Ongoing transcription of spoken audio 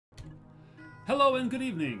Hello and good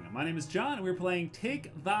evening. My name is John, and we're playing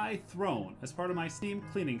Take Thy Throne as part of my Steam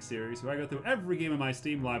cleaning series, where I go through every game in my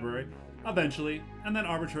Steam library, eventually, and then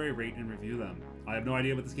arbitrary rate and review them. I have no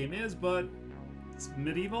idea what this game is, but it's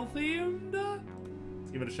medieval themed.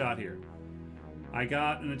 Let's give it a shot here. I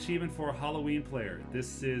got an achievement for Halloween player.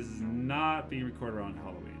 This is not being recorded on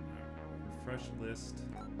Halloween. Refresh list.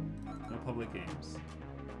 No public games.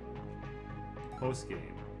 Post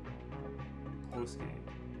game. Post game.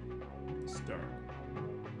 Start.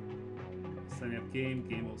 Signing up game.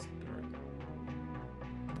 Game will start.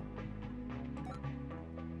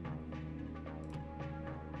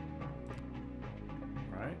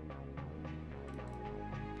 Right?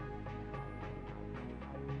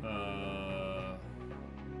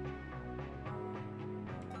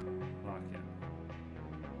 Lock in.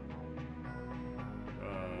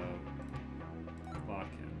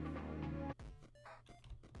 Lock in.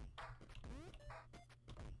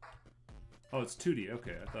 Oh, it's 2D.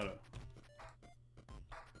 Okay, I thought it...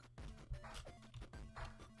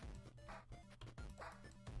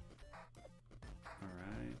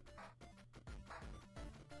 Alright.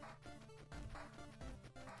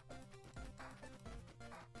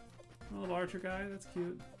 A little archer guy, that's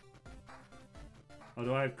cute. Oh,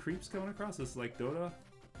 do I have creeps coming across? This is like Dota?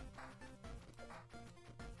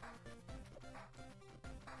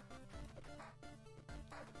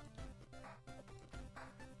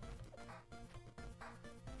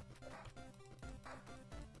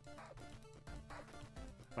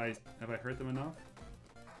 Have I hurt them enough?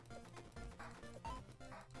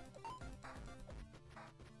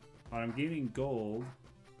 Oh, I'm gaining gold.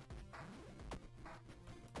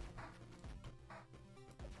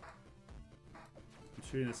 I'm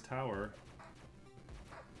shooting this tower.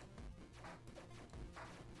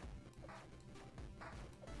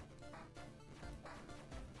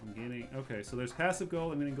 I'm gaining... Okay, so there's passive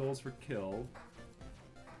gold. I'm getting golds for kill.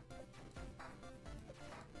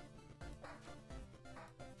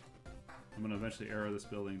 I'm gonna eventually arrow this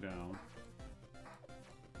building down.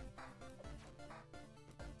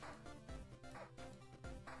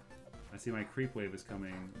 I see my creep wave is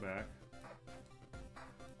coming back.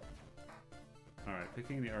 Alright,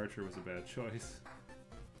 picking the archer was a bad choice.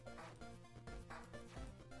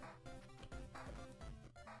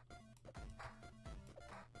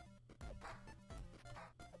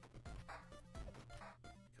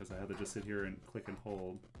 Because I had to just sit here and click and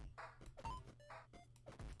hold.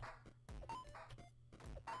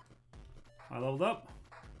 I leveled up.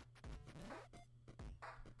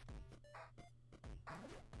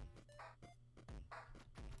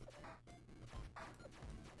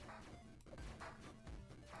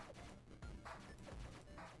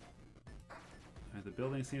 Alright, the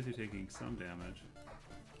building seems to be taking some damage.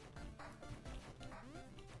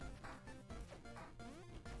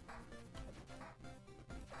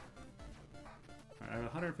 Alright, I have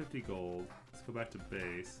 150 gold. Let's go back to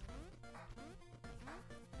base.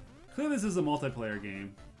 Clearly this is a multiplayer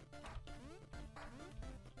game.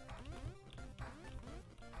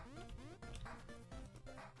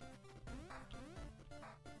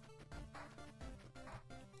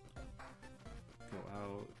 Go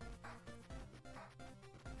out.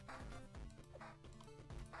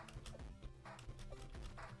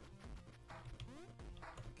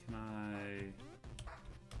 Can I...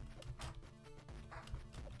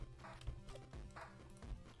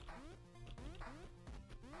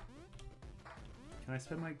 Can I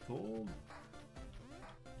spend my gold?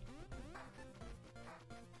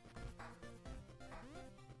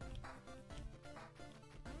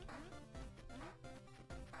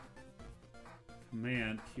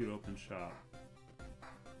 Command, queue to open shop.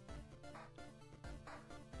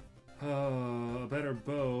 A better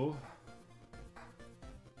bow.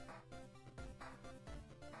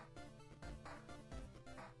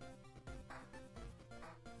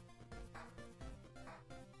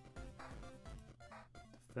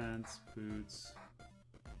 Defense, boots.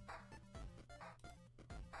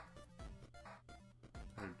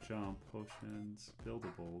 Better jump, potions,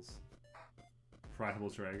 buildables. Friable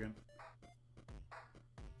dragon.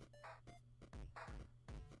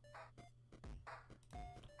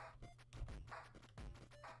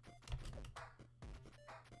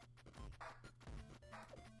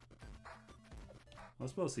 Well,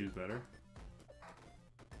 this bow seems better.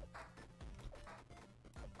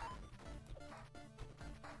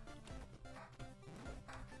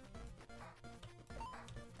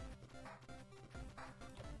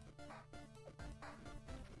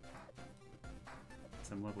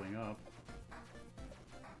 I'm leveling up.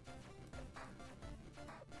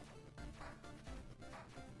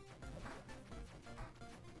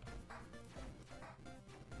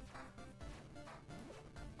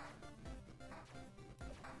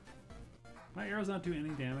 My arrow's not doing any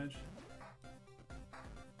damage.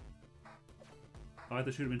 Oh, I have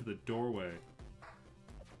to shoot him into the doorway.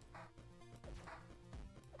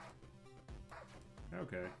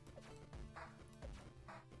 Okay.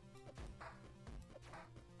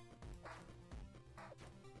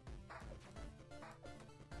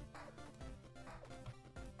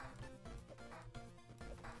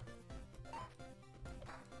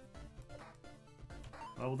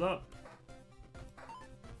 Leveled up.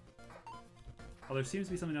 Oh, there seems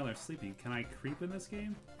to be something down there sleeping. Can I creep in this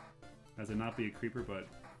game? As in not be a creeper, but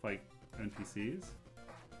fight NPCs?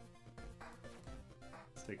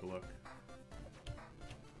 Let's take a look.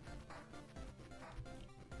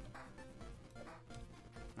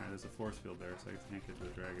 Alright, there's a force field there, so I can't get to the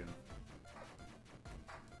dragon.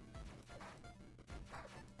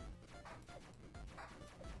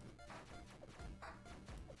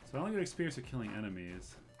 So I only get experience for killing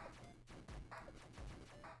enemies.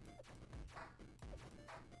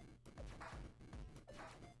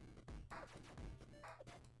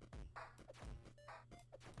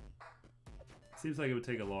 Seems like it would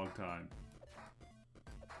take a long time.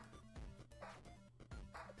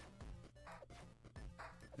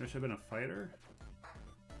 There should have been a fighter.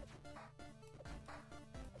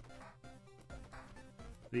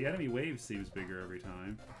 The enemy wave seems bigger every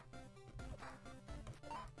time.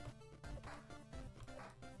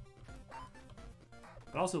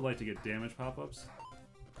 I'd also like to get damage pop-ups.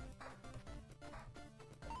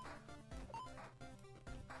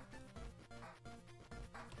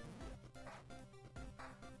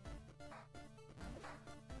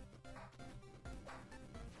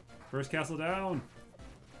 First castle down!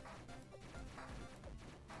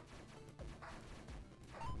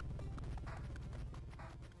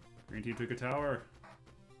 Green team took a tower.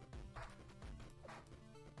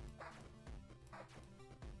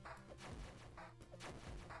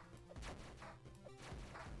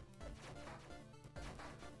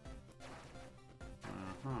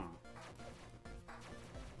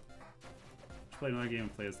 Should play another game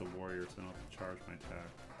and play as the warrior so I don't have to charge my attack.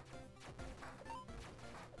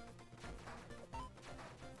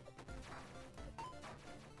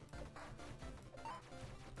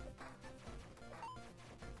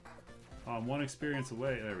 I'm one experience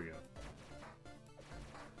away. There we go.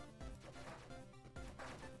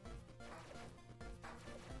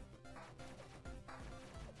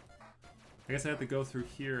 I guess I have to go through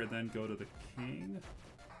here and then go to the king.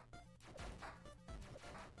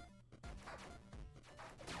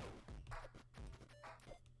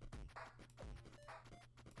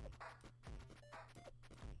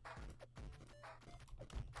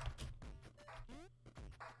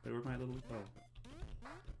 Wait, where'd my little... Oh.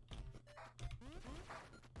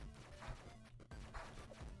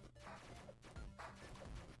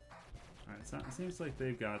 It seems like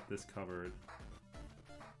they've got this covered.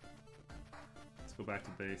 Let's go back to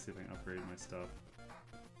base, see if I can upgrade my stuff.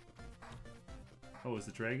 Oh, is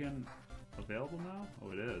the dragon available now?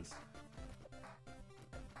 Oh, it is.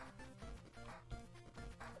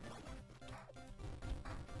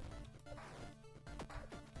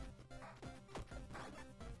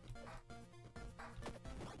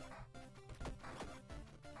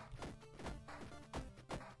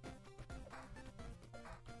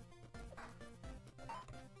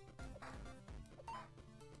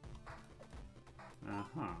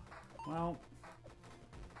 Well,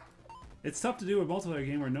 it's tough to do a multiplayer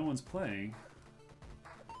game where no one's playing.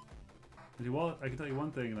 Well, I can tell you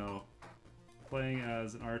one thing though, playing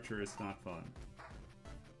as an archer is not fun.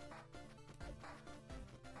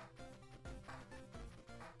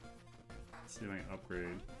 Let's see if I can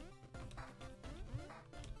upgrade.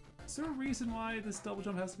 Is there a reason why this double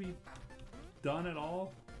jump has to be done at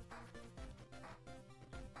all?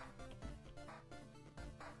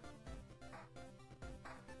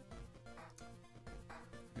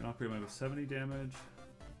 Upgrade my 70 damage.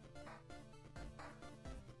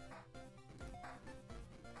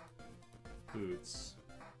 Boots.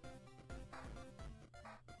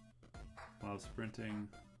 While sprinting.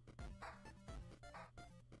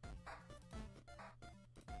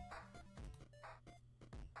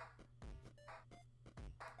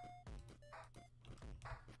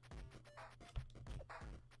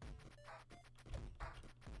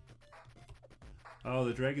 Oh,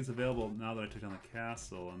 the dragon's available now that I took down the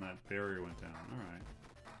castle and that barrier went down. Alright.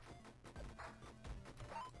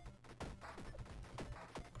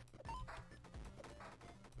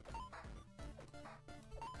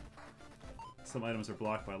 Some items are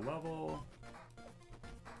blocked by level.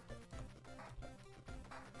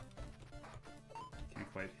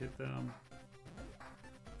 Can't quite hit them.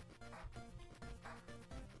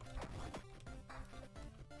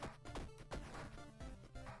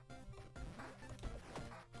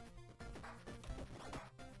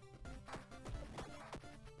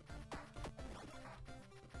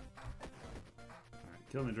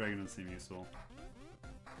 Killing the dragon doesn't seem useful.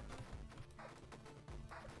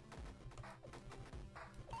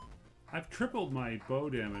 I've tripled my bow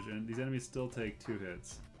damage, and these enemies still take 2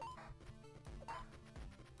 hits.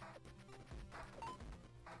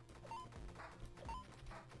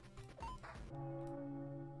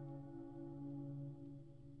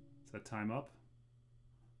 Is that time up?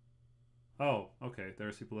 Oh, okay.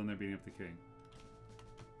 There's people in there beating up the king.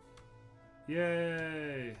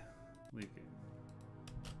 Yay! Leaking.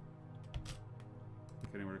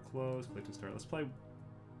 Click anywhere to close. Click to start. Let's play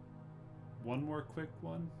one more quick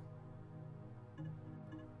one.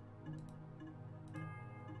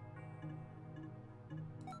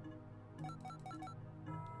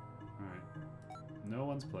 Alright. No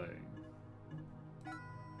one's playing.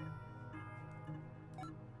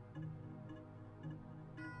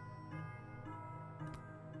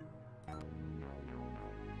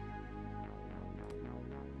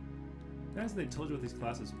 Guys, they told you what these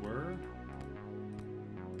classes were?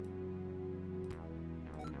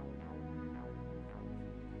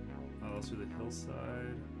 Oh, let's do the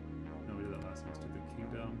hillside. No, we did that last time. Let's do the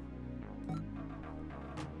kingdom.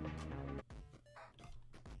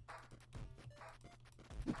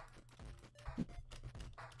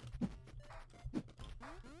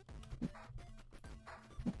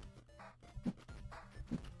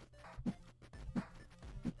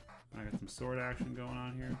 I got some sword action going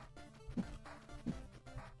on here.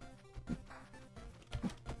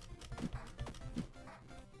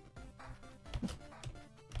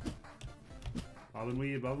 Bob and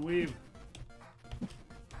weave, bob and weave.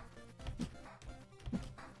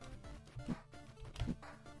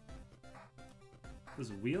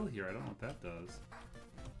 There's a wheel here, I don't know what that does.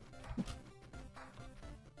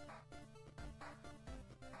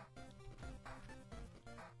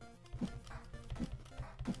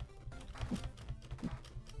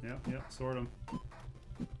 Yep, sort them.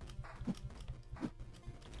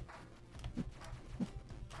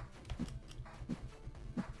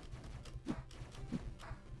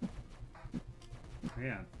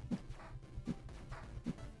 Man.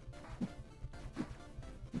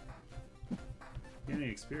 Any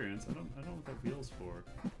experience? I don't know what that wheel's for.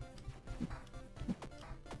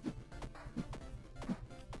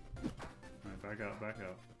 Alright, back out, back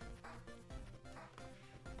out.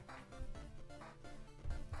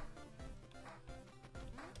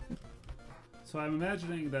 So I'm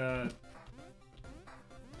imagining that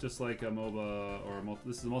just like a MOBA or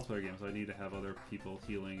this is a multiplayer game, so I need to have other people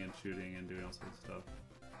healing and shooting and doing all sorts of stuff.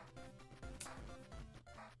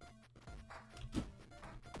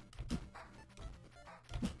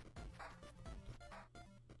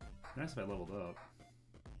 Nice if I leveled up.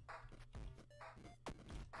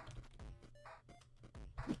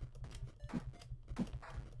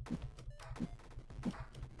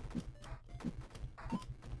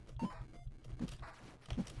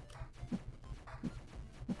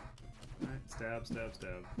 Stab, stab,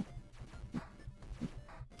 stab.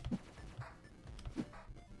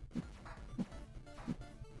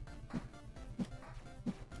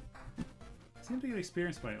 I seem to get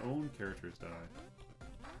experience my own characters die.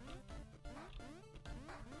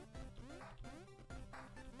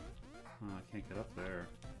 Oh, I can't get up there.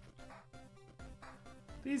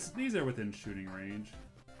 These are within shooting range.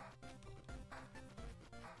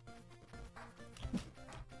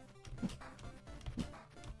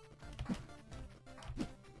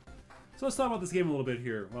 So let's talk about this game a little bit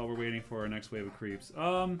here while we're waiting for our next wave of creeps.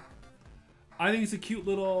 I think it's a cute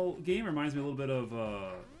little game. It reminds me a little bit of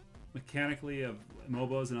mechanically of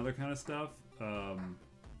MOBAs and other kind of stuff.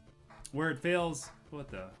 Where it fails,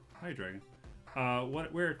 what the? Hi, Dragon.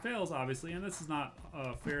 Where it fails, obviously, and this is not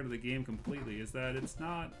fair to the game completely, is that it's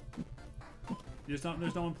not. There's no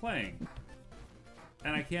one playing,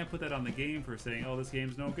 and I can't put that on the game for saying, oh, this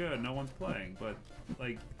game's no good, no one's playing. But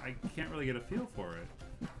like, I can't really get a feel for it.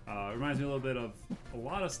 It reminds me a little bit of a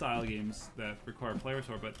lot of style games that require player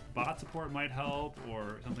support, but bot support might help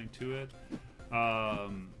or something to it.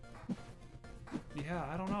 Yeah,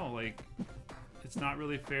 I don't know. Like, it's not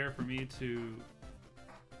really fair for me to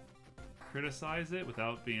criticize it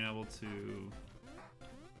without being able to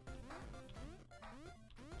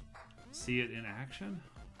see it in action.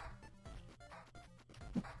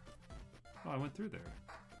 Oh, I went through there.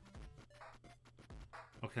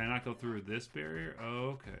 Oh, can I not go through this barrier? Oh,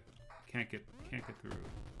 okay. Can't get through.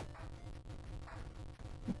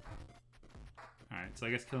 Alright, so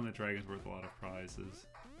I guess killing the dragon's worth a lot of prizes.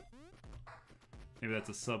 Maybe that's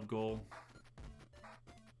a sub-goal.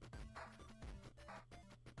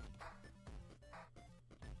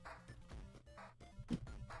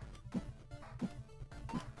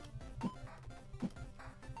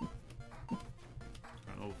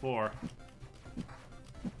 before.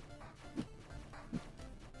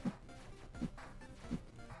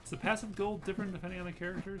 Is the passive gold different depending on the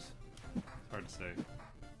characters? It's hard to say.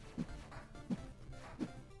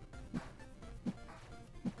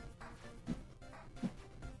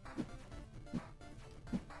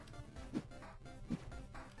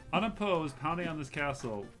 Unopposed, pounding on this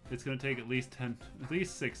castle, it's going to take at least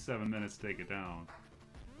 6-7 minutes to take it down.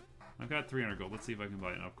 I've got 300 gold. Let's see if I can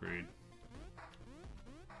buy an upgrade.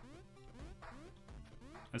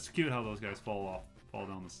 It's cute how those guys fall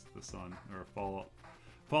down the sun, or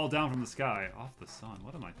fall down from the sky off the sun.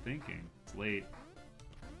 What am I thinking? It's late.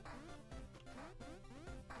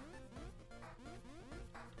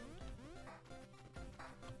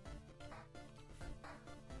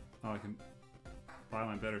 Oh, I can buy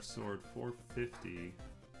my better sword, 450.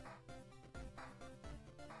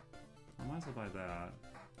 I might as well buy that.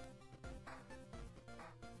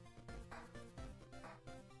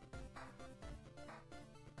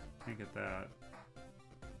 Can't get that.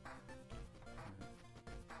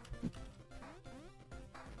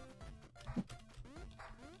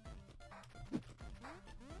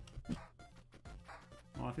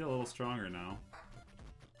 Well, I feel a little stronger now.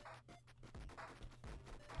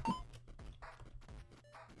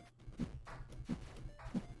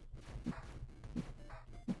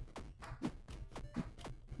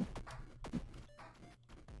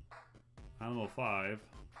 I'm level 5.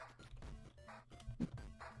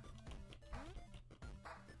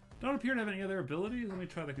 Don't appear to have any other abilities? Let me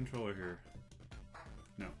try the controller here.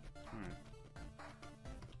 No. Alright.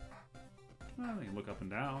 Well, I can look up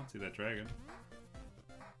and down, see that dragon.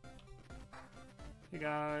 Hey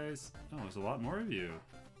guys! Oh, there's a lot more of you.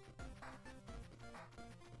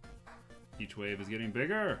 Each wave is getting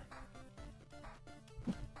bigger!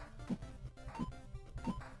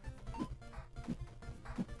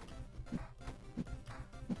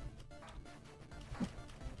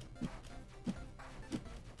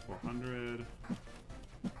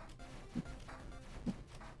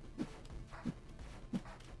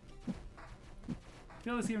 I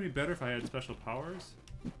feel this game would be better if I had special powers,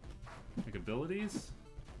 like abilities.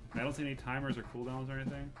 I don't see any timers or cooldowns or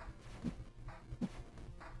anything.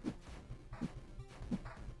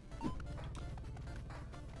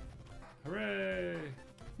 Hooray!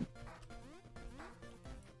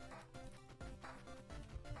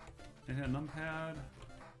 And a numpad.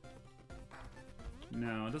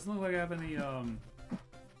 No, it doesn't look like I have any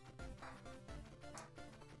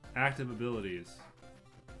active abilities.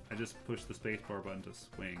 I just push the spacebar button to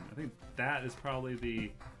swing. I think that is probably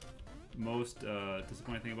the most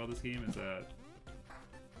disappointing thing about this game, is that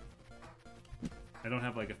I don't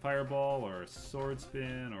have like a fireball or a sword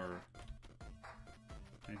spin or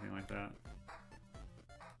anything like that.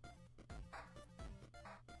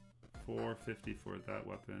 450 for that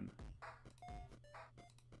weapon.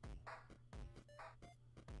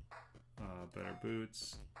 Better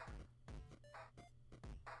boots.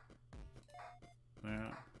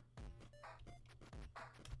 That.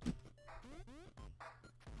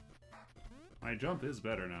 My jump is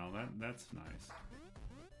better now. That's nice.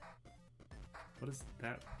 What is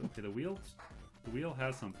that? Okay, the wheel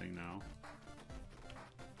has something now.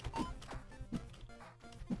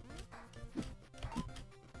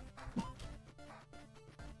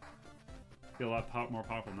 Feel a lot more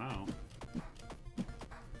powerful now.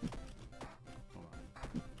 Hold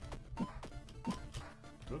on.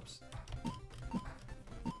 Whoops.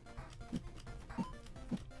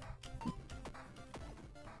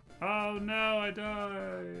 Oh no, I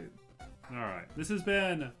died! Alright, this has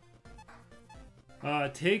been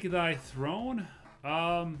Take Thy Throne.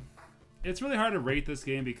 It's really hard to rate this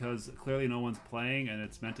game because clearly no one's playing and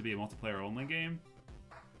it's meant to be a multiplayer only game.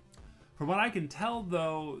 From what I can tell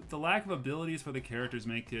though, the lack of abilities for the characters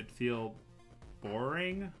make it feel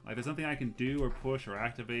boring. Like there's nothing I can do or push or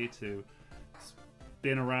activate to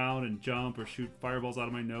spin around and jump or shoot fireballs out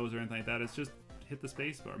of my nose or anything like that. It's just hit the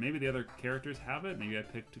spacebar. Maybe the other characters have it. Maybe I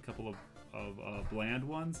picked a couple of bland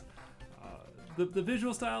ones. The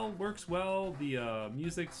visual style works well. The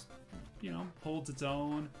music's, you know, holds its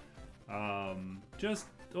own. Just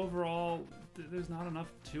overall, there's not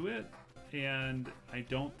enough to it, and I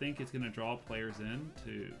don't think it's going to draw players in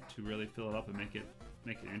to really fill it up and make it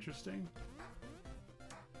interesting.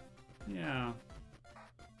 Yeah.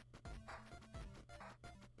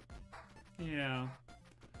 Yeah.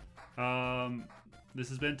 This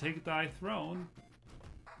has been Take Thy Throne.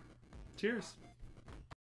 Cheers.